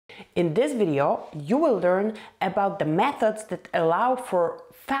In this video, you will learn about the methods that allow for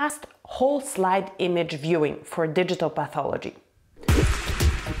fast whole slide image viewing for digital pathology.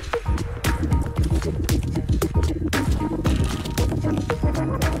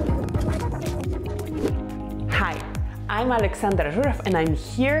 Hi, I'm Alexandra Żuraw and I'm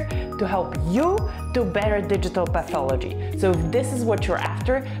here to help you do better digital pathology. So if this is what you're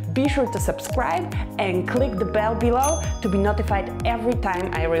after, be sure to subscribe and click the bell below to be notified every time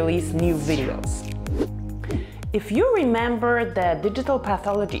I release new videos. If you remember the digital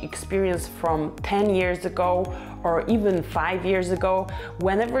pathology experience from 10 years ago or even 5 years ago,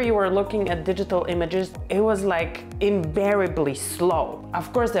 whenever you were looking at digital images, it was like invariably slow.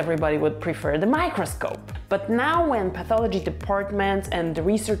 Of course, everybody would prefer the microscope. But now when pathology departments and the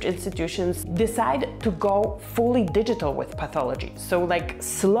research institutions decide to go fully digital with pathology, so like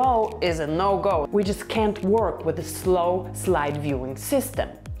slow is a no-go. We just can't work with a slow slide viewing system.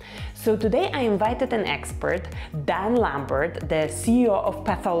 So today I invited an expert, Dan Lambert, the CEO of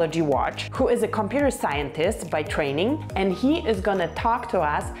PathologyWatch, who is a computer scientist by training, and he is gonna talk to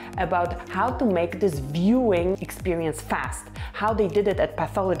us about how to make this viewing experience fast, how they did it at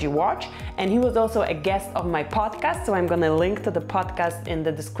PathologyWatch, and he was also a guest of my podcast, so I'm gonna link to the podcast in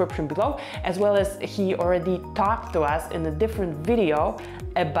the description below, as well as he already talked to us in a different video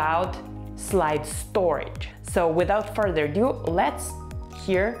about slide storage. So without further ado, let's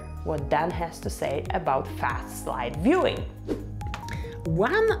hear what Dan has to say about fast slide viewing.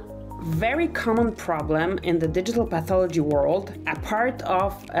 One very common problem in the digital pathology world, a part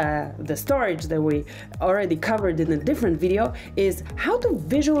of the storage that we already covered in a different video, is how to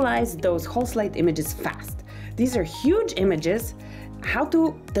visualize those whole slide images fast. These are huge images, how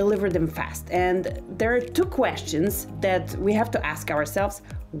to deliver them fast. And there are two questions that we have to ask ourselves.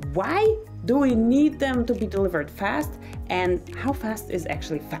 Why do we need them to be delivered fast, and how fast is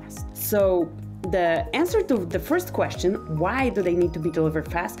actually fast? So the answer to the first question, why do they need to be delivered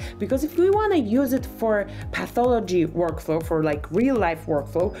fast? Because if we want to use it for pathology workflow, for like real life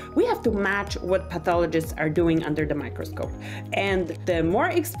workflow, we have to match what pathologists are doing under the microscope. And the more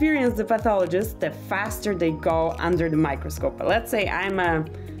experienced the pathologist, the faster they go under the microscope. Let's say I'm a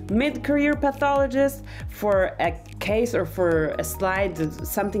mid-career pathologist. For a case or for a slide,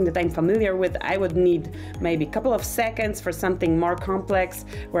 something that I'm familiar with, I would need maybe a couple of seconds. For something more complex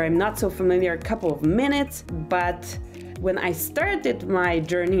where I'm not so familiar, a couple of minutes. But when I started my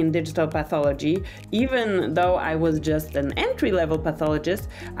journey in digital pathology, even though I was just an entry-level pathologist,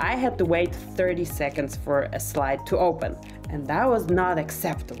 I had to wait 30 seconds for a slide to open. And that was not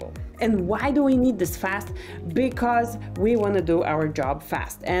acceptable. And why do we need this fast? Because we want to do our job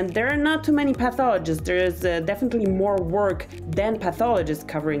fast. And there are not too many pathologists. There is definitely more work than pathologists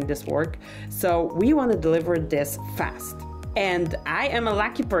covering this work. So we want to deliver this fast. And I am a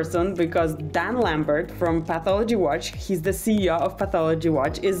lucky person because Dan Lambert from PathologyWatch, he's the CEO of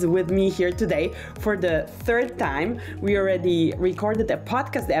PathologyWatch, is with me here today for the third time. We already recorded a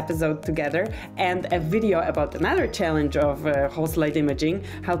podcast episode together and a video about another challenge of whole slide imaging,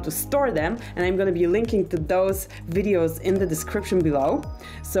 how to store them. And I'm going to be linking to those videos in the description below.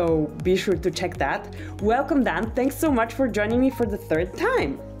 So be sure to check that. Welcome, Dan. Thanks so much for joining me for the third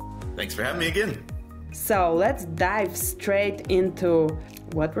time. Thanks for having me again. So let's dive straight into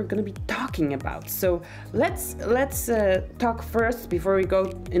what we're going to be talking about. So let's talk first, before we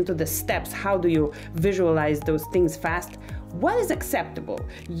go into the steps. How do you visualize those things fast? What is acceptable?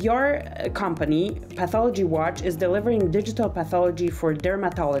 Your company, PathologyWatch, is delivering digital pathology for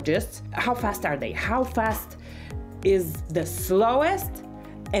dermatologists. How fast are they? How fast is the slowest?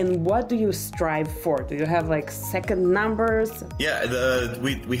 And what do you strive for? Do you have like second numbers? Yeah,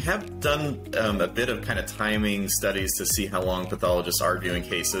 we have done a bit of kind of timing studies to see how long pathologists are viewing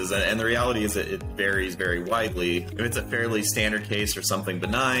cases. And the reality is that it varies very widely. If it's a fairly standard case or something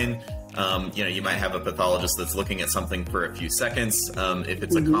benign, you might have a pathologist that's looking at something for a few seconds. If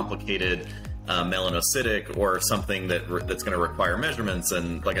it's a complicated melanocytic or something that's going to require measurements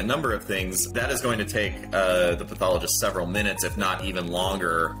and like a number of things, that is going to take the pathologist several minutes, if not even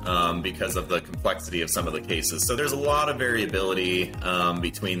longer, because of the complexity of some of the cases. So there's a lot of variability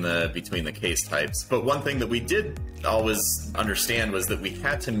between the case types. But one thing that we did always understand was that we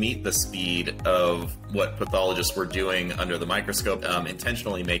had to meet the speed of what pathologists were doing under the microscope,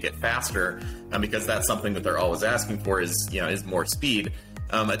 intentionally make it faster, because that's something that they're always asking for is more speed.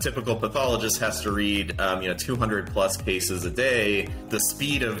 A typical pathologist has to read 200 plus cases a day. The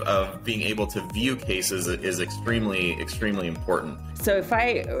speed of being able to view cases is extremely important. So if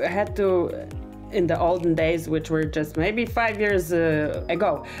I had to, in the olden days, which were just maybe 5 years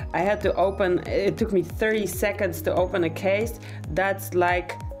ago, I had to open, it took me 30 seconds to open a case. That's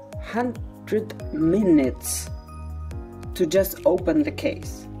like 100 minutes to just open the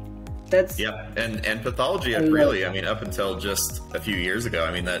case. That's and pathology really, I mean, up until just a few years ago,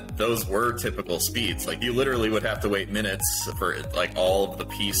 I mean, those were typical speeds. Like you literally would have to wait minutes for like all of the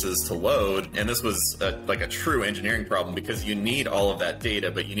pieces to load, and this was like a true engineering problem because you need all of that data,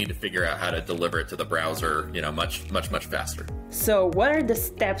 but you need to figure out how to deliver it to the browser, you know, much faster. So what are the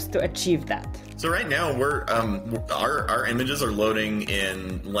steps to achieve that? So right now we're our images are loading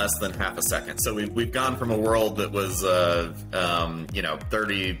in less than half a second. So we've gone from a world that was you know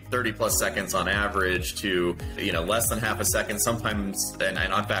 30 plus seconds on average to, you know, less than half a second, sometimes and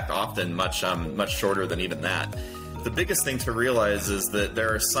in fact often much shorter than even that. The biggest thing to realize is that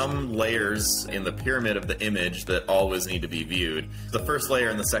there are some layers in the pyramid of the image that always need to be viewed. The first layer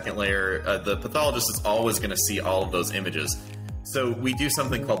and the second layer, the pathologist is always going to see all of those images. So we do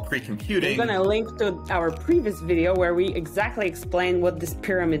something called pre-computing. I'm going to link to our previous video where we exactly explain what this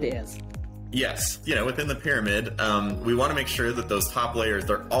pyramid is. Yes, you know, within the pyramid, we want to make sure that those top layers,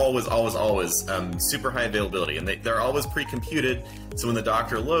 they're always super high availability, and they're always pre-computed. So when the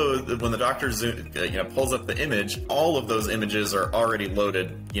doctor pulls up the image, all of those images are already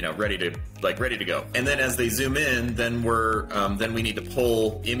loaded, you know, ready to go. And then as they zoom in, then we need to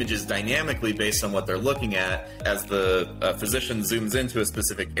pull images dynamically based on what they're looking at. As the physician zooms into a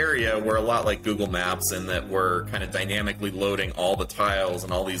specific area, we're a lot like Google Maps in that we're kind of dynamically loading all the tiles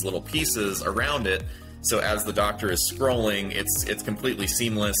and all these little pieces around it. So as the doctor is scrolling, it's completely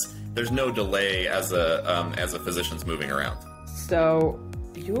seamless. There's no delay as a physician's moving around. So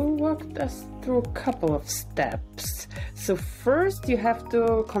you walked us through a couple of steps. So first you have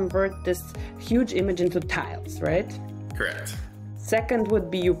to convert this huge image into tiles, right? Correct. Second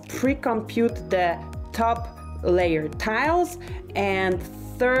would be you pre-compute the top layer tiles, and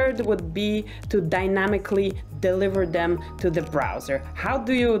third would be to dynamically deliver them to the browser. How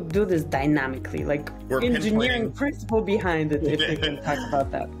do you do this dynamically? Like engineering principle behind it, if you can talk about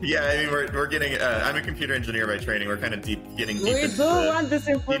that. Yeah, I mean, we're getting, I'm a computer engineer by training. We're kind of getting deep We do want this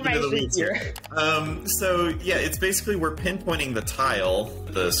information here. So yeah, it's basically we're pinpointing the tile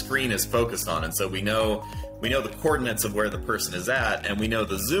the screen is focused on. And so we know the coordinates of where the person is at, and we know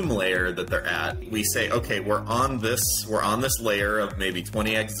the zoom layer that they're at. We say, okay, we're on this layer of maybe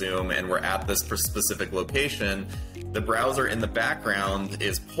 20x zoom, and we're at this specific location. The browser in the background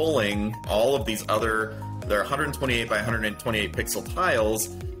is pulling all of these they're 128 by 128 pixel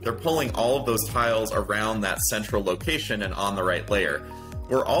tiles. They're pulling all of those tiles around that central location and on the right layer.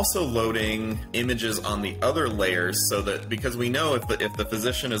 We're also loading images on the other layers so that, because we know if the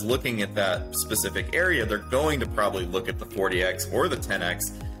physician is looking at that specific area, they're going to probably look at the 40x or the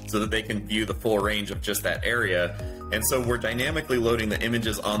 10x so that they can view the full range of just that area. And so we're dynamically loading the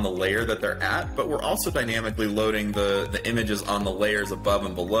images on the layer that they're at, but we're also dynamically loading the images on the layers above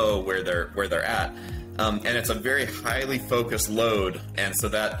and below where they're at. And it's a very highly focused load, and so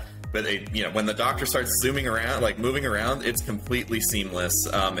that. But when the doctor starts zooming around, like moving around, it's completely seamless.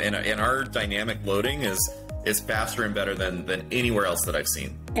 And our dynamic loading is faster and better than anywhere else that I've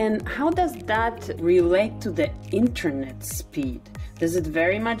seen. And how does that relate to the internet speed? Does it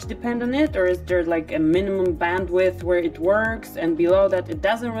very much depend on it, or is there like a minimum bandwidth where it works and below that it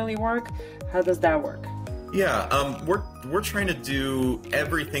doesn't really work? How does that work? Yeah, we're trying to do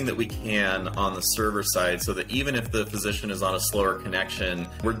everything that we can on the server side so that even if the physician is on a slower connection,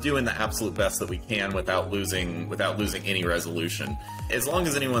 we're doing the absolute best that we can without losing any resolution. As long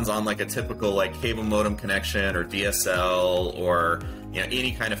as anyone's on like a typical like cable modem connection or DSL or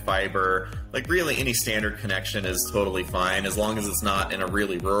any kind of fiber, like really any standard connection is totally fine as long as it's not in a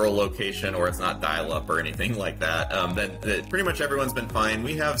really rural location or it's not dial-up or anything like that. Then pretty much everyone's been fine.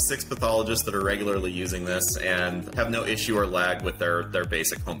 We have 6 pathologists that are regularly using this and have no issue or lag with their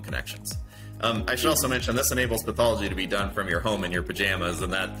basic home connections. I should also mention this enables pathology to be done from your home in your pajamas,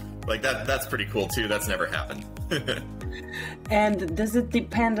 and that's pretty cool too. That's never happened. And does it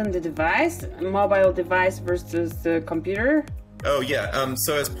depend on the device, mobile device versus the computer? Oh yeah,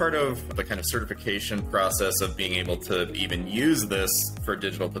 so as part of the kind of certification process of being able to even use this for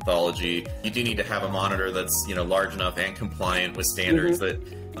digital pathology, you do need to have a monitor that's large enough and compliant with standards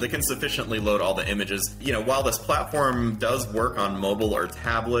that can sufficiently load all the images. While this platform does work on mobile or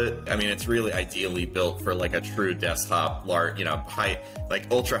tablet, I mean it's really ideally built for like a true desktop, large, high, like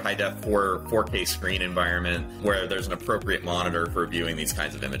ultra high def 4K screen environment where there's an appropriate monitor for viewing these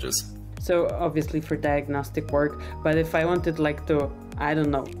kinds of images. So obviously for diagnostic work, but if I wanted like to, I don't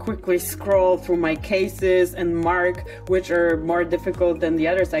know, quickly scroll through my cases and mark which are more difficult than the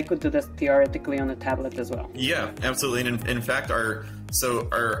others, I could do this theoretically on a tablet as well. Yeah, absolutely. And in fact, our So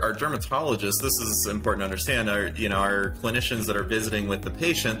our dermatologists, this is important to understand, our clinicians that are visiting with the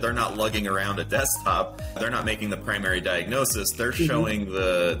patient, they're not lugging around a desktop. They're not making the primary diagnosis. They're showing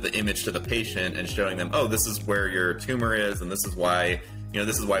the image to the patient and showing them, oh, this is where your tumor is, and this is why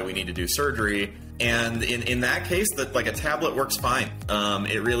we need to do surgery. And in that case, that like a tablet works fine.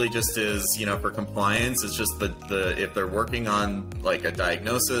 It really just is, for compliance, it's just if they're working on like a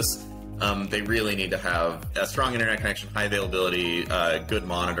diagnosis, they really need to have a strong internet connection, high availability, good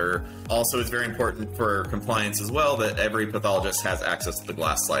monitor. Also, it's very important for compliance as well that every pathologist has access to the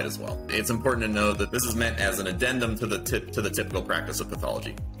glass slide as well. It's important to know that this is meant as an addendum to the typical practice of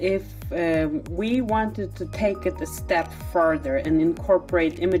pathology. If we wanted to take it a step further and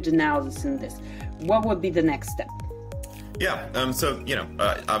incorporate image analysis in this, what would be the next step? Yeah,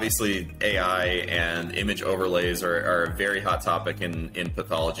 obviously AI and image overlays are a very hot topic in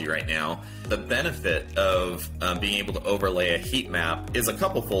pathology right now. The benefit of being able to overlay a heat map is a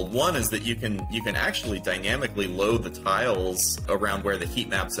couple-fold. One is that you can actually dynamically load the tiles around where the heat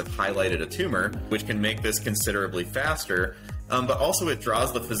maps have highlighted a tumor, which can make this considerably faster. But also it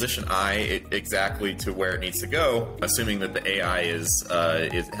draws the physician eye exactly to where it needs to go, assuming that the AI has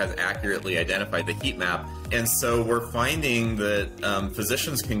accurately identified the heat map. And so we're finding that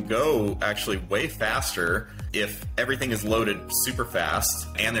physicians can go actually way faster if everything is loaded super fast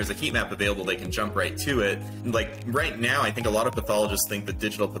and there's a heat map available. They can jump right to it. Like right now, I think a lot of pathologists think that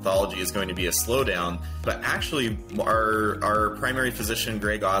digital pathology is going to be a slowdown, but actually our primary physician,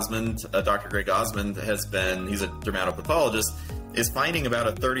 Greg Osmond, Dr. Greg Osmond, he's a dermatopathologist, is finding about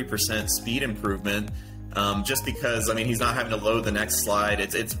a 30% speed improvement. Just because, he's not having to load the next slide.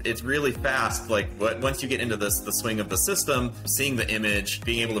 It's really fast. Like once you get into the swing of the system, seeing the image,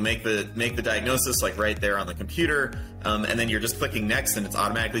 being able to make the diagnosis like right there on the computer, and then you're just clicking next, and it's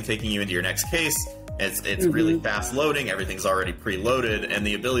automatically taking you into your next case. It's really fast loading. Everything's already preloaded, and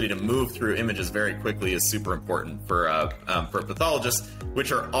the ability to move through images very quickly is super important for pathologists,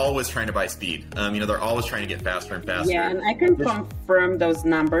 which are always trying to buy speed. They're always trying to get faster and faster. Yeah, and I can confirm those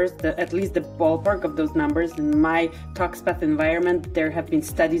numbers, at least the ballpark of those numbers. In my ToxPath environment, there have been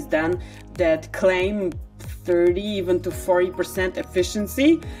studies done that claim 30 even to 40%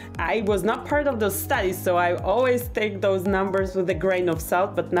 efficiency. I was not part of those studies, so I always take those numbers with a grain of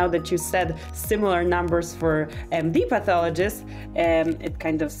salt, but now that you said similar numbers for MD pathologists, it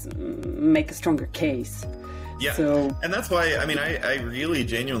kind of make a stronger case. Yeah, so, and that's why, I really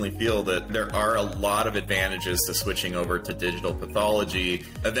genuinely feel that there are a lot of advantages to switching over to digital pathology,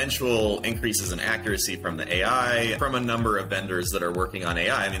 eventual increases in accuracy from the AI, from a number of vendors that are working on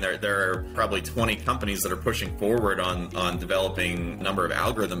AI. There are probably 20 companies that are pushing forward on developing a number of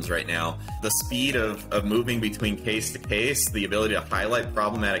algorithms right now. The speed of moving between case to case, the ability to highlight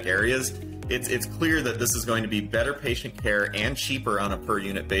problematic areas, it's clear that this is going to be better patient care and cheaper on a per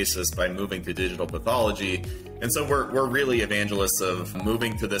unit basis by moving to digital pathology. And so we're really evangelists of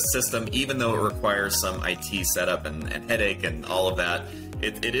moving to this system, even though it requires some IT setup and headache and all of that.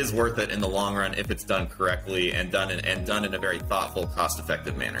 It is worth it in the long run if it's done correctly and done in a very thoughtful,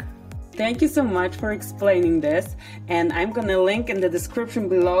 cost-effective manner. Thank you so much for explaining this, and I'm going to link in the description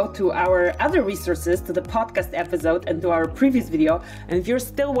below to our other resources, to the podcast episode and to our previous video. And if you're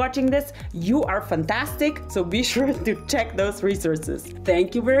still watching this, you are fantastic, so be sure to check those resources.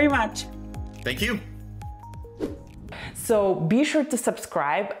 Thank you very much. Thank you. So be sure to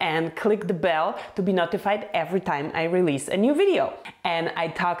subscribe and click the bell to be notified every time I release a new video. And I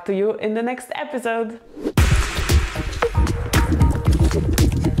talk to you in the next episode.